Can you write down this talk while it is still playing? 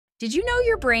Did you know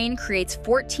your brain creates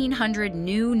 1,400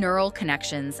 new neural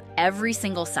connections every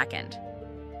single second?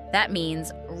 That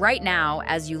means right now,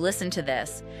 as you listen to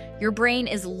this, your brain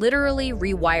is literally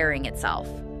rewiring itself.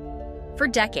 For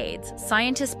decades,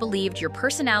 scientists believed your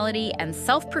personality and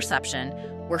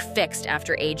self-perception were fixed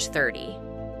after age 30.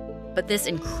 But this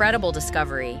incredible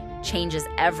discovery changes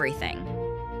everything.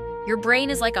 Your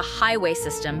brain is like a highway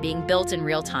system being built in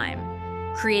real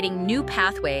time, creating new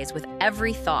pathways with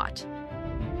every thought.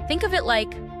 Think of it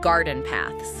like garden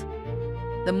paths.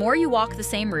 The more you walk the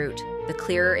same route, the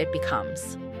clearer it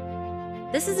becomes.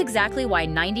 This is exactly why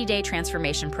 90-day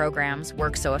transformation programs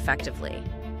work so effectively.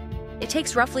 It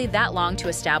takes roughly that long to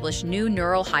establish new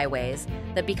neural highways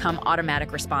that become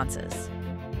automatic responses.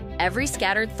 Every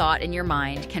scattered thought in your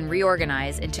mind can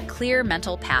reorganize into clear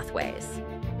mental pathways.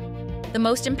 The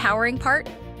most empowering part?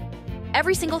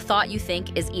 Every single thought you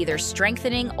think is either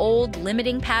strengthening old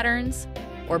limiting patterns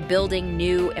or building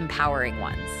new empowering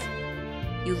ones.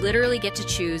 You literally get to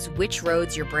choose which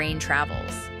roads your brain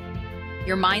travels.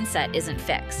 Your mindset isn't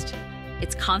fixed.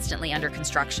 It's constantly under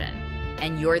construction,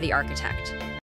 and you're the architect.